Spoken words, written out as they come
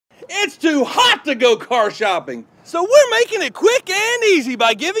It's too hot to go car shopping. So we're making it quick and easy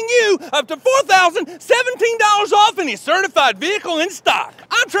by giving you up to $4,017 off any certified vehicle in stock.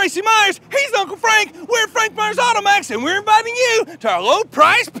 I'm Tracy Myers, he's Uncle Frank, we're at Frank Myers Auto Maxx, and we're inviting you to our low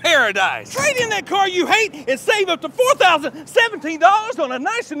price paradise. Trade in that car you hate and save up to $4,017 on a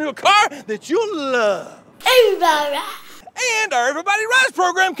nice and new car that you'll love. Everybody ride. And our Everybody Rides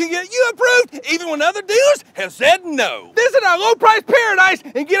program can get you approved even when other dealers have said no. Visit our low price paradise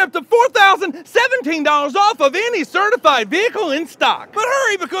and get up to $4,017 off of any certified vehicle in stock. But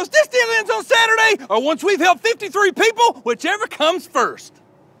hurry, because this deal ends on Saturday or once we've helped 53 people, whichever comes first.